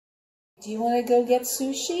Do you want to go get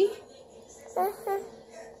sushi? Mm-hmm.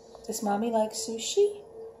 Does Mommy like sushi?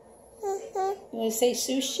 Mm-hmm. You want to say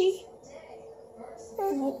sushi?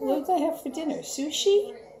 What did I have for dinner?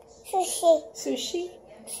 Sushi? Sushi. Sushi?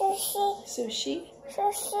 Sushi. Sushi?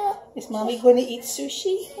 Sushi. Is Mommy going to eat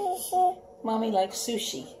sushi? Sushi. Mommy likes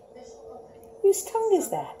sushi. Whose tongue is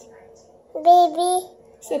that? Baby.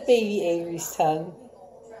 It's that baby Avery's tongue.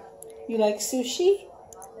 You like sushi?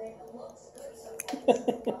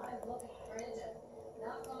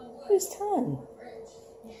 Whose tongue?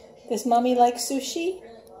 Does Mommy like sushi?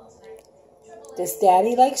 Does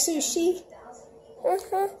Daddy like sushi?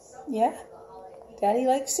 Mm-hmm. Yeah? Daddy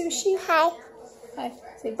likes sushi? Hi. Hi.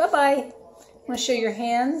 Say bye-bye. Want to show your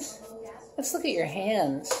hands? Let's look at your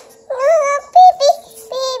hands.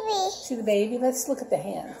 Baby. See the baby? Let's look at the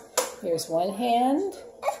hand. Here's one hand.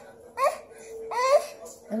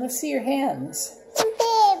 And let's see your hands.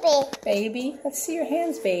 Baby. Baby. Let's see your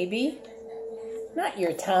hands, baby. Not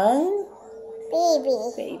your tongue.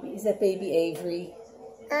 Baby. Baby. Is that baby Avery?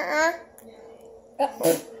 Uh-uh.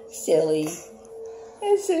 Oh, silly.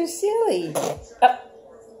 That's so silly. Oh,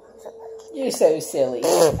 you're so silly.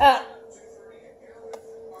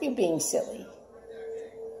 You're being silly.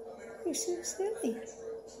 You're so silly.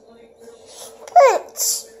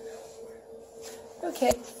 Punch.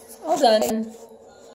 Okay, all done.